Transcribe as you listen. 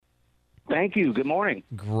Thank you. Good morning.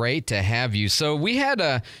 Great to have you. So we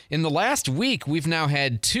had in the last week, we've now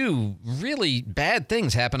had two really bad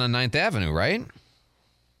things happen on 9th Avenue, right?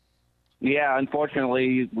 Yeah,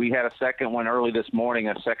 unfortunately, we had a second one early this morning,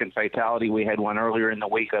 a second fatality. We had one earlier in the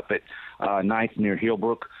week up at 9th near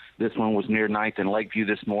Hillbrook. This one was near 9th and Lakeview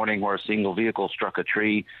this morning, where a single vehicle struck a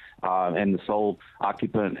tree, and the sole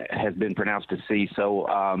occupant has been pronounced deceased. So,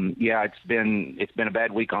 it's been a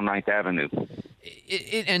bad week on 9th Avenue.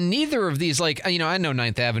 And neither of these, I know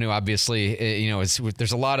 9th Avenue, obviously,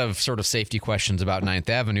 there's a lot of sort of safety questions about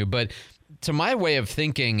 9th Avenue, but to my way of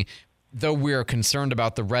thinking, though we're concerned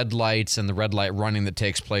about the red lights and the red light running that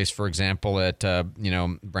takes place, for example, at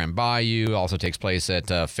Brand Bayou, also takes place at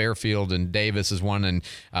Fairfield and Davis is one, and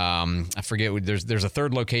I forget. There's a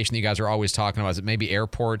third location that you guys are always talking about. Is it maybe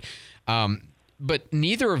Airport? But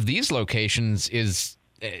neither of these locations is,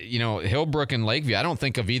 Hillbrook and Lakeview. I don't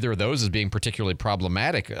think of either of those as being particularly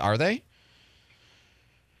problematic. Are they?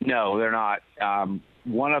 No, they're not.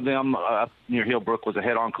 One of them near Hillbrook was a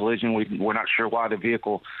head-on collision. We're not sure why the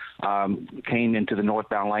vehicle came into the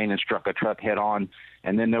northbound lane and struck a truck head-on.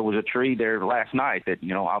 And then there was a tree there last night that,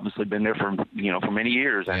 obviously been there for many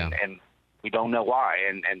years, and we don't know why.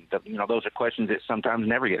 And those are questions that sometimes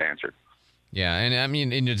never get answered. Yeah, and I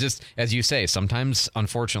mean, just as you say, sometimes,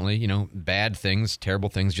 unfortunately, bad things, terrible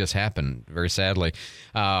things just happen, very sadly.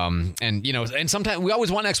 And sometimes we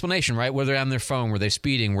always want an explanation, right? Were they on their phone? Were they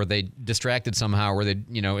speeding? Were they distracted somehow? Were they,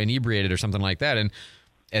 inebriated or something like that? And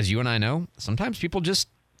as you and I know, sometimes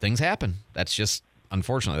things happen. That's just,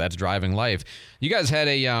 unfortunately, that's driving life. You guys had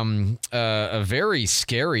a very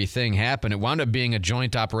scary thing happen. It wound up being a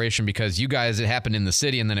joint operation because it happened in the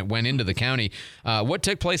city and then it went into the county. What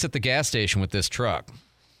took place at the gas station with this truck?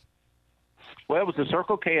 Well, it was the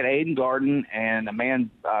Circle K at Aiden Garden, and a man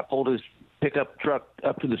pulled his pickup truck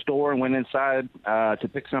up to the store and went inside to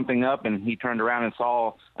pick something up, and he turned around and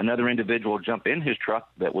saw another individual jump in his truck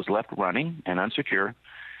that was left running and unsecure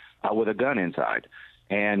with a gun inside.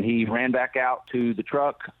 And he ran back out to the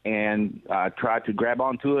truck and tried to grab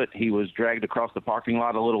onto it. He was dragged across the parking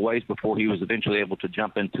lot a little ways before he was eventually able to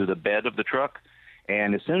jump into the bed of the truck.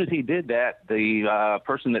 And as soon as he did that, the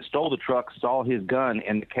person that stole the truck saw his gun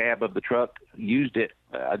in the cab of the truck, used it,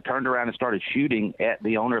 turned around and started shooting at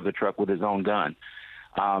the owner of the truck with his own gun.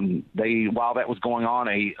 While that was going on,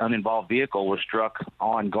 a uninvolved vehicle was struck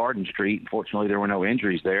on Garden Street. Fortunately, there were no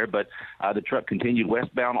injuries there, but the truck continued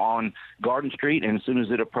westbound on Garden Street, and as soon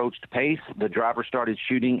as it approached Pace, the driver started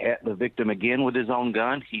shooting at the victim again with his own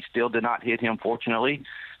gun. He still did not hit him, fortunately,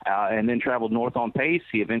 and then traveled north on Pace.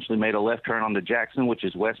 He eventually made a left turn onto Jackson, which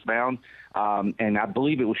is westbound, and I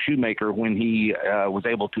believe it was Shoemaker when he was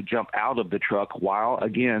able to jump out of the truck while,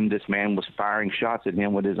 again, this man was firing shots at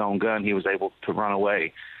him with his own gun. He was able to run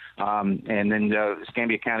away. And then the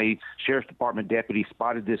Escambia County Sheriff's Department deputies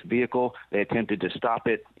spotted this vehicle. They attempted to stop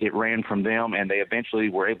it. It ran from them, and they eventually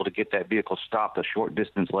were able to get that vehicle stopped a short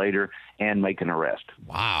distance later and make an arrest.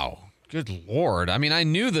 Wow. Good Lord. I mean, I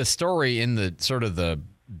knew the story in the sort of the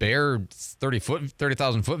bare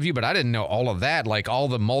 30,000 foot view, but I didn't know all of that, like all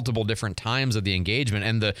the multiple different times of the engagement.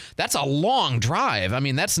 And that's a long drive. I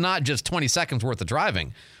mean, that's not just 20 seconds worth of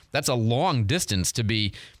driving. That's a long distance to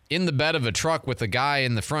be in the bed of a truck with a guy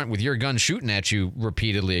in the front with your gun shooting at you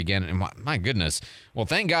repeatedly again. And my goodness. Well,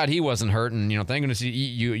 thank God he wasn't hurt. And, thank goodness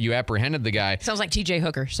you apprehended the guy. Sounds like TJ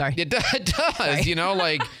Hooker. Sorry. It does, sorry.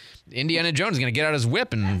 Like Indiana Jones is going to get out his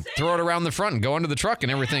whip and throw it around the front and go into the truck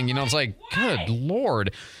and everything. It's like, good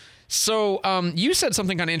Lord. So you said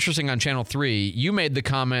something kind of interesting on Channel 3. You made the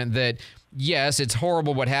comment that, yes, it's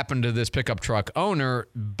horrible what happened to this pickup truck owner,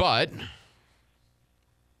 but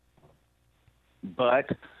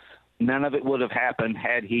none of it would have happened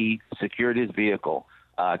had he secured his vehicle,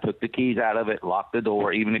 took the keys out of it, locked the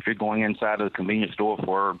door. Even if you're going inside of the convenience store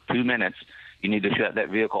for 2 minutes, you need to shut that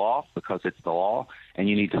vehicle off because it's the law, and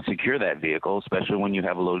you need to secure that vehicle, especially when you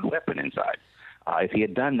have a loaded weapon inside. If he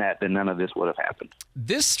had done that, then none of this would have happened.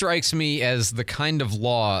 This strikes me as the kind of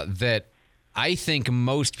law that I think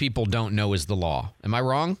most people don't know is the law. Am I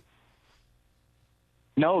wrong?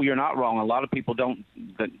 No, you're not wrong. A lot of people don't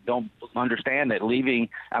understand that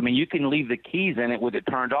you can leave the keys in it with it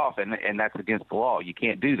turned off, and that's against the law. You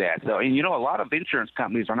can't do that. So, and a lot of insurance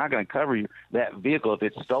companies are not going to cover that vehicle if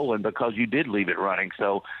it's stolen because you did leave it running.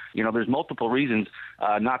 So, there's multiple reasons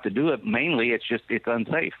not to do it. Mainly, it's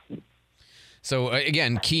unsafe. So,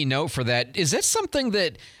 again, key note for that. Is that something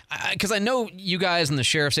that, because I know you guys in the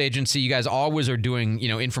sheriff's agency, you guys always are doing,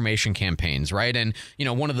 information campaigns, right? And,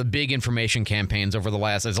 one of the big information campaigns over the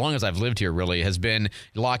last, as long as I've lived here really, has been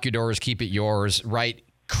lock your doors, keep it yours, right?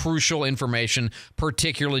 crucial information,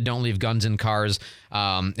 particularly don't leave guns in cars.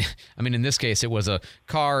 I mean, in this case, it was a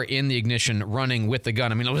car in the ignition running with the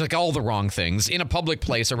gun. I mean, it was like all the wrong things in a public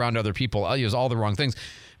place around other people. It was all the wrong things.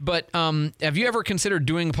 But have you ever considered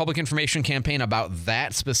doing a public information campaign about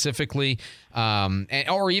that specifically,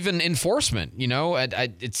 or even enforcement? You know,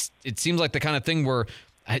 it seems like the kind of thing where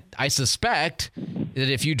I suspect that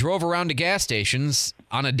if you drove around to gas stations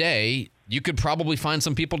on a day, you could probably find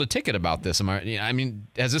some people to ticket about this. I mean,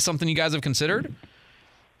 is this something you guys have considered?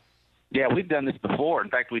 Yeah, we've done this before. In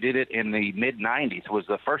fact, we did it in the mid-'90s. It was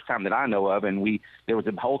the first time that I know of, and there was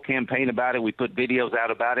a whole campaign about it. We put videos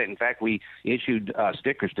out about it. In fact, we issued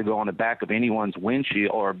stickers to go on the back of anyone's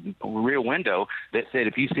windshield or rear window that said,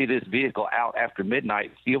 if you see this vehicle out after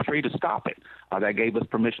midnight, feel free to stop it. That gave us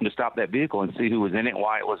permission to stop that vehicle and see who was in it and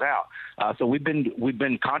why it was out. So we've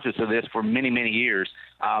been conscious of this for many, many years.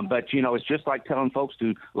 But, you know, it's just like telling folks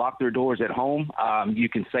to lock their doors at home. You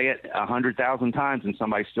can say it 100,000 times and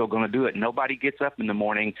somebody's still going to do it. Nobody gets up in the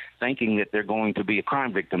morning thinking that they're going to be a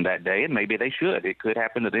crime victim that day, and maybe they should. It could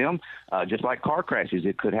happen to them, just like car crashes.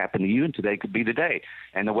 It could happen to you, and today could be the day.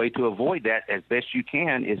 And the way to avoid that as best you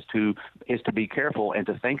can is to be careful and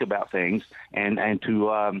to think about things and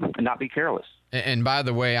to not be careless. And by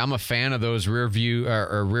the way, I'm a fan of those rear view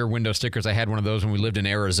or rear window stickers. I had one of those when we lived in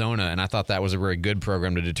Arizona, and I thought that was a very good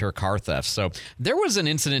program to deter car theft. So there was an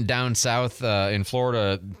incident down south in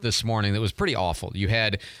Florida this morning that was pretty awful. You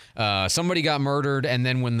had somebody got murdered, and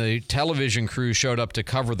then when the television crew showed up to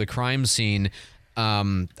cover the crime scene,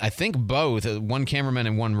 I think both, one cameraman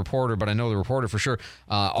and one reporter, but I know the reporter for sure,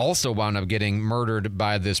 also wound up getting murdered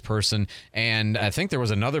by this person. And I think there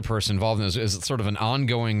was another person involved in this as sort of an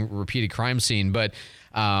ongoing repeated crime scene. But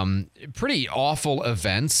pretty awful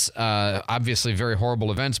events, obviously very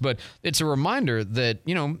horrible events. But it's a reminder that,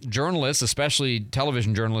 you know, journalists, especially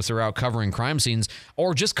television journalists, are out covering crime scenes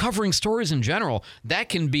or just covering stories in general. That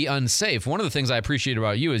can be unsafe. One of the things I appreciate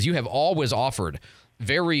about you is you have always offered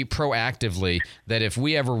very proactively that if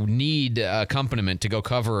we ever need accompaniment to go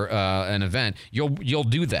cover an event, you'll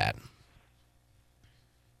do that.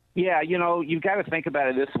 Yeah, you know, you've got to think about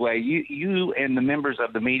it this way. You and the members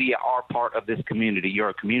of the media are part of this community.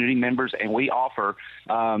 You're community members, and we offer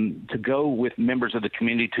to go with members of the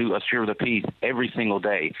community to assure the peace every single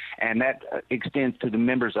day. And that extends to the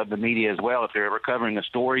members of the media as well. If they're ever covering a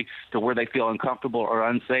story to where they feel uncomfortable or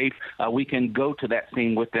unsafe, we can go to that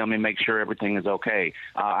scene with them and make sure everything is okay.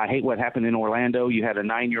 I hate what happened in Orlando. You had a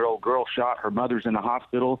 9-year-old girl shot. Her mother's in the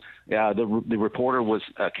hospital. The reporter was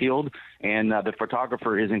killed, and the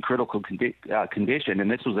photographer is in critical condition. And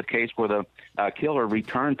this was a case where the killer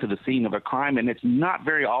returned to the scene of a crime, and it's not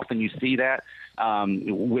very often you see that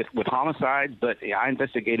with homicides, but I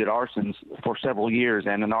investigated arsons for several years,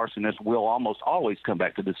 and an arsonist will almost always come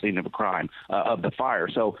back to the scene of a crime, of the fire.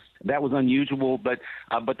 So that was unusual, but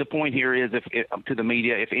the point here is, if to the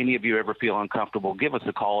media, if any of you ever feel uncomfortable, give us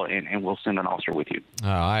a call, and we'll send an officer with you.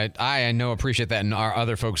 I know, appreciate that, and our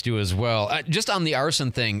other folks do as well. Just on the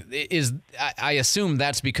arson thing, I assume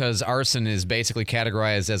that's because arson is basically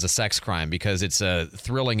categorized as a sex crime because it's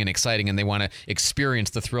thrilling and exciting, and they want to experience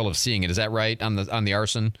the thrill of seeing it. Is that right on the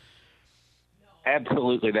arson?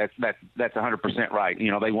 Absolutely, that's 100% right. You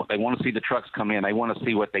know, they want to see the trucks come in. They want to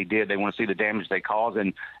see what they did. They want to see the damage they caused,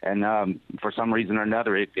 and for some reason or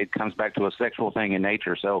another, it comes back to a sexual thing in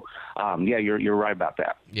nature. So, yeah, you're right about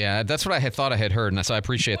that. Yeah, that's what I had thought I had heard, and so I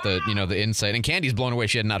appreciate the insight. And Candy's blown away;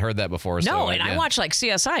 she had not heard that before. No, so, I watch like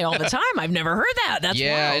CSI all the time. I've never heard that. That's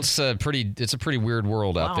wild. It's a pretty weird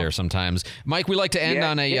world out there sometimes. Mike, we like to end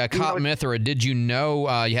on a cop myth or a did you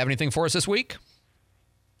know. You have anything for us this week?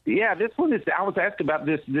 Yeah, this one is. I was asked about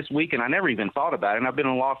this week, and I never even thought about it. And I've been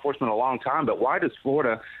in law enforcement a long time, but why does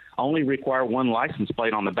Florida only require one license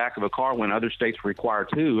plate on the back of a car when other states require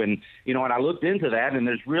two? And and I looked into that, and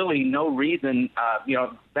there's really no reason.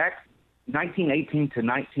 Back 1918 to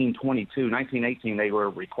 1922, 1918 they were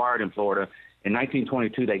required in Florida. In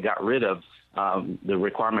 1922 they got rid of the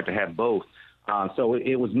requirement to have both. So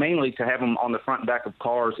it was mainly to have them on the front and back of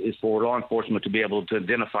cars is for law enforcement to be able to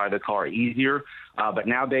identify the car easier. But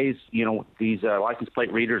nowadays, these license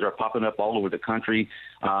plate readers are popping up all over the country.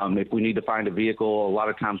 If we need to find a vehicle, a lot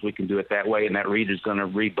of times we can do it that way, and that reader is going to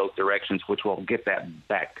read both directions, which will get that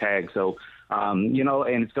back tag. So, and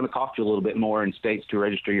it's going to cost you a little bit more in states to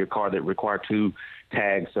register your car that require two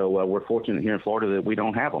tags. So we're fortunate here in Florida that we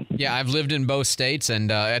don't have them. Yeah, I've lived in both states,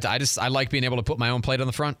 and I like being able to put my own plate on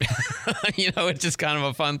the front. It's just kind of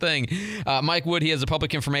a fun thing. Mike Wood, he is a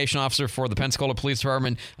public information officer for the Pensacola Police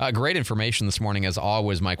Department. Great information this morning, as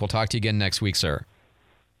always, Mike. We'll talk to you again next week, sir.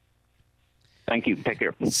 Thank you. Take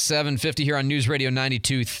care. 7:50 here on News Radio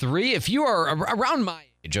 92.3. If you are around my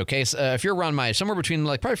Okay, so if you're around my age, somewhere between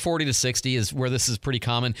like probably 40 to 60 is where this is pretty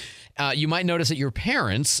common. You might notice that your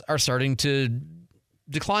parents are starting to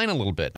decline a little bit.